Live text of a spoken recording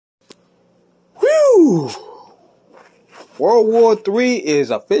World War III is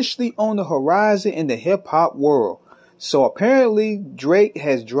officially on the horizon in the hip-hop world. So apparently Drake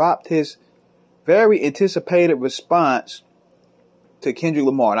has dropped his very anticipated response to Kendrick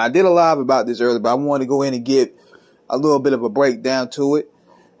Lamar. And I did a live about this earlier, but I wanted to go in and give a little bit of a breakdown to it.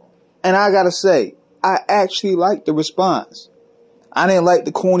 And I gotta say, I actually liked the response. I didn't like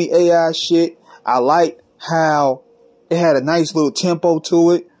the corny AI shit. I liked how it had a nice little tempo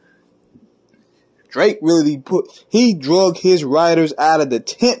to it. Drake really he drug his writers out of the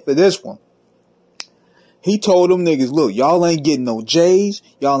tent for this one. He told them niggas, look, y'all ain't getting no J's,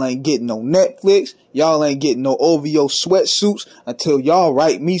 y'all ain't getting no Netflix, y'all ain't getting no OVO sweatsuits until y'all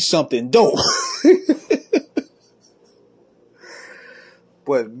write me something dope.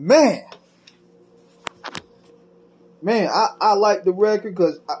 But man, I like the record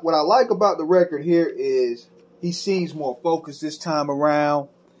because what I like about the record here is he seems more focused this time around.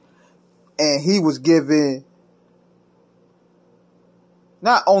 And he was giving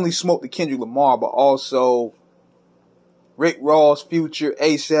not only smoke to Kendrick Lamar, but also Rick Ross, Future,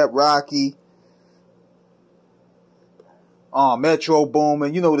 A$AP Rocky, Metro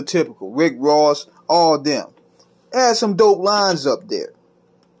Boomin, you know the typical. Rick Ross, all them. Had some dope lines up there.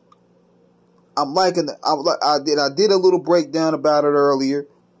 I'm liking I did a little breakdown about it earlier.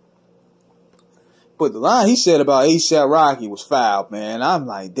 But the line he said about A$AP Rocky was foul, man. I'm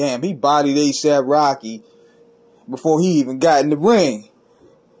like, damn, he bodied A$AP Rocky before he even got in the ring.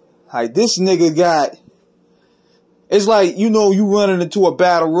 Like, this nigga got... It's like, you know, you running into a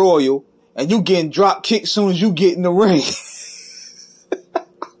battle royal and you getting drop kicked as soon as you get in the ring.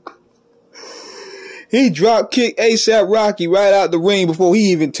 He drop kicked A$AP Rocky right out the ring before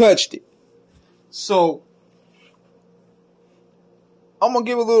he even touched it. So... I'm going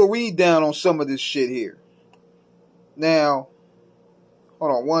to give a little read down on some of this shit here. Now,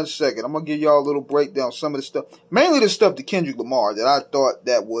 hold on one second. I'm going to give y'all a little breakdown on some of the stuff. Mainly the stuff to Kendrick Lamar that I thought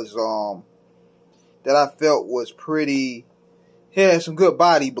that was, that I felt was pretty, he had some good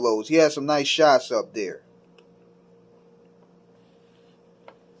body blows. He had some nice shots up there.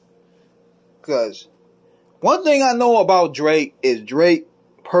 Because one thing I know about Drake is Drake's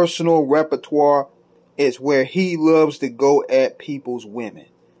personal repertoire is where he loves to go at people's women.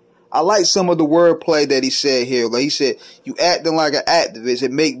 I like some of the wordplay that he said here. Like he said, you acting like an activist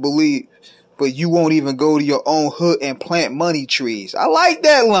and make believe, but you won't even go to your own hood and plant money trees. I like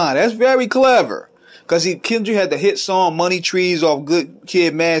that line. That's very clever. Because Kendrick had the hit song Money Trees off Good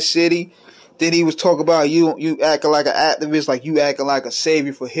Kid, Mad City. Then he was talking about you acting like an activist, like you acting like a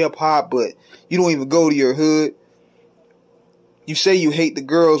savior for hip hop, but you don't even go to your hood. You say you hate the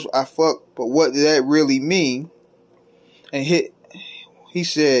girls I fuck, but what did that really mean? And he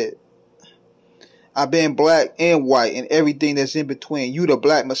said, I've been black and white and everything that's in between. You the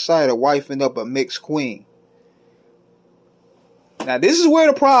black messiah, wifing up a mixed queen. Now this is where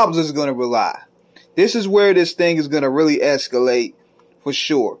the problems is going to rely. This is where this thing is going to really escalate for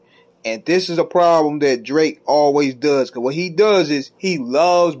sure. And this is a problem that Drake always does. Because what he does is he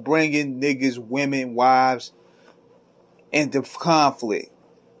loves bringing niggas, women, wives into conflict.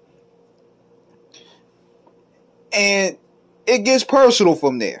 And it gets personal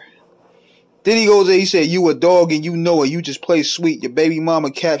from there. Then he goes there, he said, you a dog and you know it. You just play sweet. Your baby mama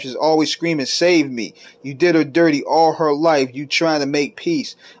captures always screaming, save me. You did her dirty all her life. You trying to make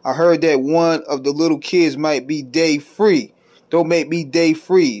peace. I heard that one of the little kids might be day free. Don't make me day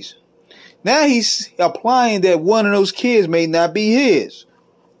freeze. Now he's applying that one of those kids may not be his.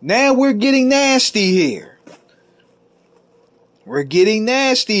 Now we're getting nasty here. We're getting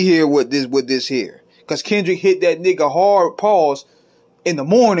nasty here with this here. Because Kendrick hit that nigga hard pause in the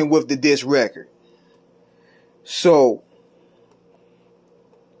morning with the diss record. So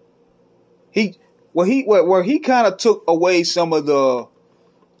where he kind of took away some of the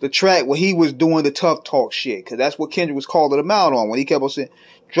track where he was doing the tough talk shit. Because that's what Kendrick was calling him out on. When he kept on saying,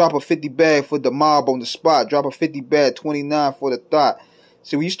 drop a 50 bag for the mob on the spot. Drop a 50 bag, 29 for the thought.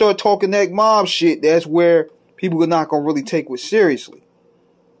 So when you start talking that mob shit, that's where people are not going to really take it seriously.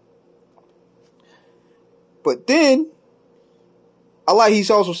 But then, I like he's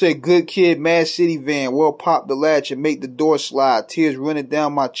also said, good kid, Mad City van, well pop the latch and make the door slide. Tears running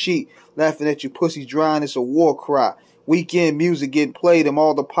down my cheek, laughing at you pussies drying, it's a war cry. Weekend music getting played in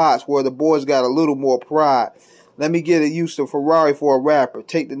all the pots where the boys got a little more pride. Let me get a used to Ferrari for a rapper.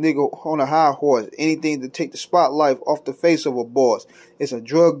 Take the nigga on a high horse. Anything to take the spotlight off the face of a boss. It's a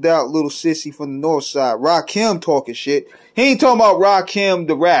drugged out little sissy from the north side. Rakim talking shit. He ain't talking about Rakim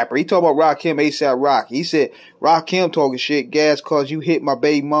the rapper. He talking about Rakim A$AP Rocky. He said, Rakim talking shit. Gas cause you hit my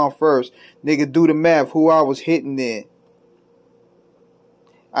baby mom first. Nigga do the math who I was hitting then.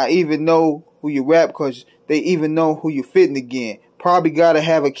 I even know who you rap because they even know who you fitting again. Probably gotta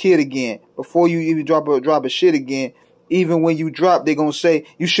have a kid again before you even drop a shit again. Even when you drop, they gonna say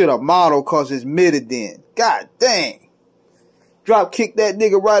you should have modeled cause it's mid then. God dang. Drop kicked that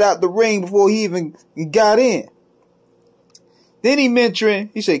nigga right out the ring before he even got in. Then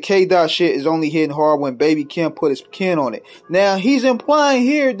he said K-Dot shit is only hitting hard when Baby Kim put his kin on it. Now he's implying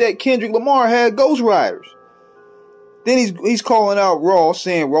here that Kendrick Lamar had ghostwriters. Then he's calling out Ross,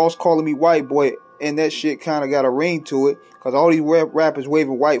 saying Ross calling me white boy, and that shit kind of got a ring to it, cause all these rappers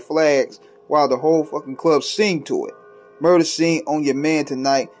waving white flags while the whole fucking club sing to it. Murder scene on your man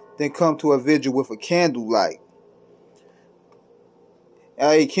tonight, then come to a vigil with a candlelight.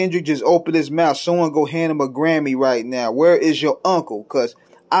 Hey, Kendrick just opened his mouth. Someone go hand him a Grammy right now. Where is your uncle? Cause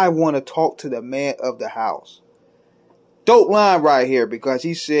I want to talk to the man of the house. Dope line right here, because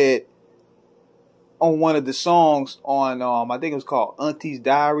he said on one of the songs on, I think it was called Auntie's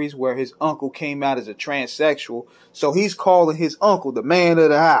Diaries, where his uncle came out as a transsexual. So he's calling his uncle the man of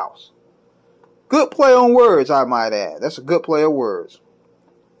the house. Good play on words, I might add. That's a good play of words.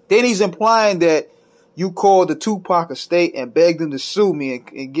 Then he's implying that you called the Tupac estate and begged them to sue me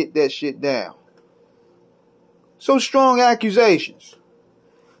and get that shit down. So strong accusations.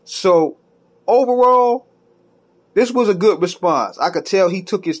 So overall, this was a good response. I could tell he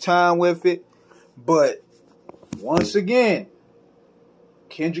took his time with it. But once again,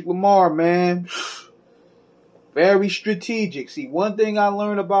 Kendrick Lamar, man, very strategic. See, one thing I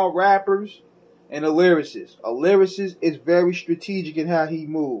learned about rappers and a lyricist is very strategic in how he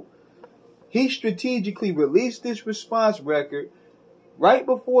moves. He strategically released this response record right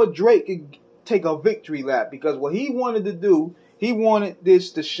before Drake could take a victory lap, because what he wanted to do, he wanted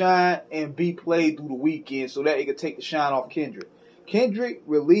this to shine and be played through the weekend so that it could take the shine off Kendrick. Kendrick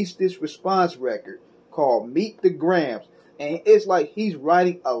released this response record called Meet the Grams, and it's like he's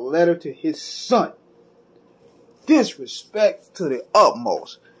writing a letter to his son. Disrespect to the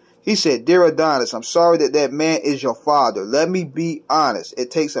utmost. He said, Dear Adonis, I'm sorry that man is your father. Let me be honest. It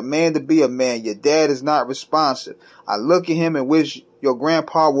takes a man to be a man. Your dad is not responsive. I look at him and wish your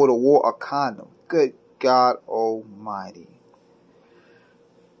grandpa would have wore a condom. Good God Almighty.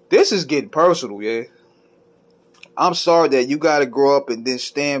 This is getting personal, yeah. I'm sorry that you got to grow up and then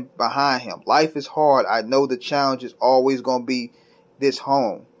stand behind him. Life is hard. I know the challenge is always going to be this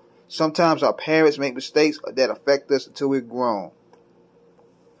home. Sometimes our parents make mistakes that affect us until we're grown.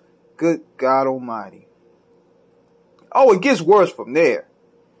 Good God Almighty. Oh, it gets worse from there.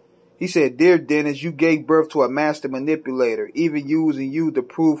 He said, Dear Dennis, you gave birth to a master manipulator, even using you to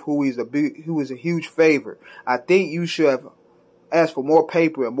prove who is a huge favor. I think you should have asked for more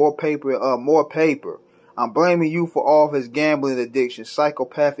paper and more paper and more paper. I'm blaming you for all of his gambling addiction,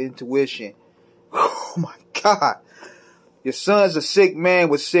 psychopath intuition. Oh my God. Your son's a sick man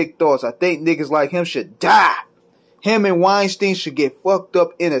with sick thoughts. I think niggas like him should die. Him and Weinstein should get fucked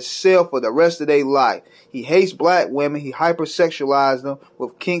up in a cell for the rest of their life. He hates black women. He hypersexualized them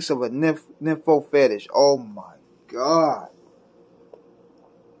with kinks of a nympho fetish. Oh my God.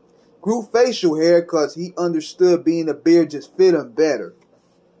 Grew facial hair because he understood being a beard just fit him better.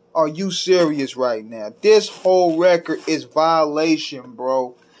 Are you serious right now? This whole record is violation,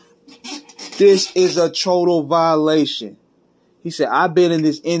 bro. This is a total violation. He said, I've been in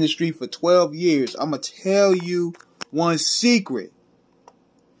this industry for 12 years. I'm going to tell you one secret.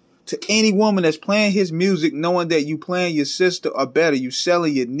 To any woman that's playing his music, knowing that you playing your sister or better, you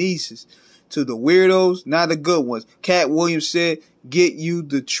selling your nieces to the weirdos, not the good ones. Cat Williams said, get you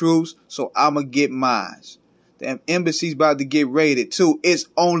the truth, so I'ma get mine. The embassy's about to get raided too. It's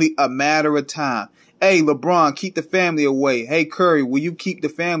only a matter of time. Hey, LeBron, keep the family away. Hey, Curry, will you keep the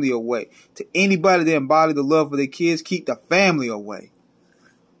family away? To anybody that embody the love for their kids, keep the family away.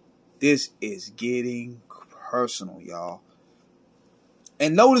 This is getting personal, y'all.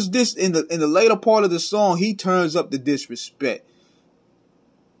 And notice this in the later part of the song, he turns up the disrespect.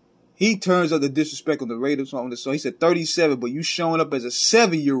 He turns up the disrespect on the radio song. So he said 37, but you showing up as a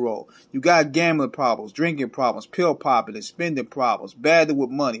 7-year-old. You got gambling problems, drinking problems, pill popping and spending problems, bad with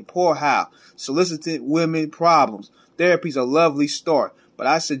money, poor house, soliciting women problems. Therapy's a lovely start, but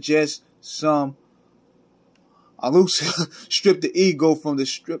I suggest some strip the ego from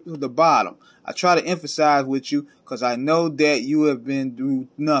the bottom. I try to emphasize with you because I know that you have been through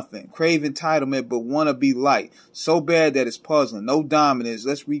nothing. Crave entitlement but want to be light. So bad that it's puzzling. No dominance.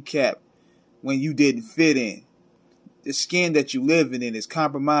 Let's recap when you didn't fit in. The skin that you living in is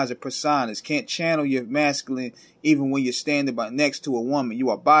compromising personas. Can't channel your masculine even when you're standing by next to a woman.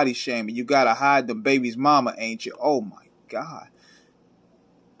 You are body shaming. You got to hide the baby's mama, ain't you? Oh my God.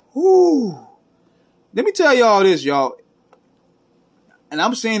 Whoo. Let me tell y'all this, y'all. and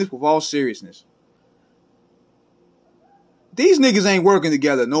I'm saying this with all seriousness, these niggas ain't working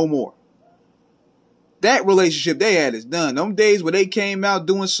together no more. That relationship they had is done. Them days where they came out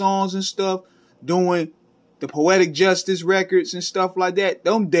doing songs and stuff, doing the Poetic Justice records and stuff like that,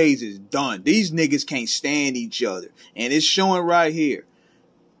 them days is done. These niggas can't stand each other. And it's showing right here.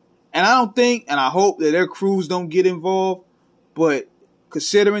 And I don't think, and I hope that their crews don't get involved, but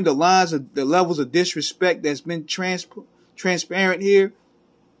considering the levels of disrespect that's been transparent here,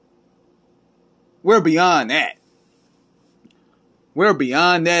 we're beyond that. We're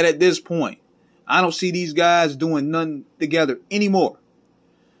beyond that at this point. I don't see these guys doing nothing together anymore.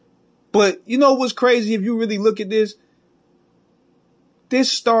 But you know what's crazy if you really look at this?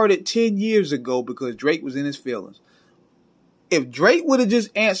 This started 10 years ago because Drake was in his feelings. If Drake would have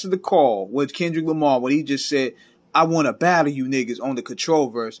just answered the call with Kendrick Lamar when he just said, I want to battle you niggas on the Control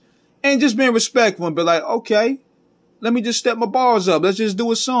verse, and just been respectful and be like, okay, let me just step my bars up. Let's just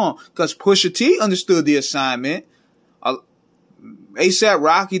do a song. Because Pusha T understood the assignment. A$AP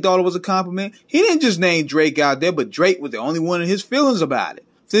Rocky thought it was a compliment. He didn't just name Drake out there, but Drake was the only one in his feelings about it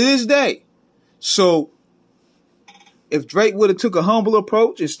to this day. So if Drake would have took a humble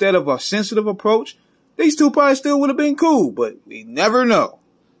approach instead of a sensitive approach, these two probably still would have been cool, but we never know.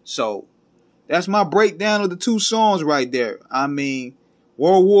 So that's my breakdown of the two songs right there. I mean,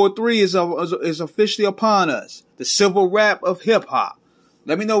 World War III is officially upon us. The civil rap of hip hop.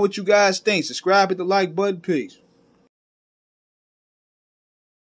 Let me know what you guys think. Subscribe, hit the like button. Peace.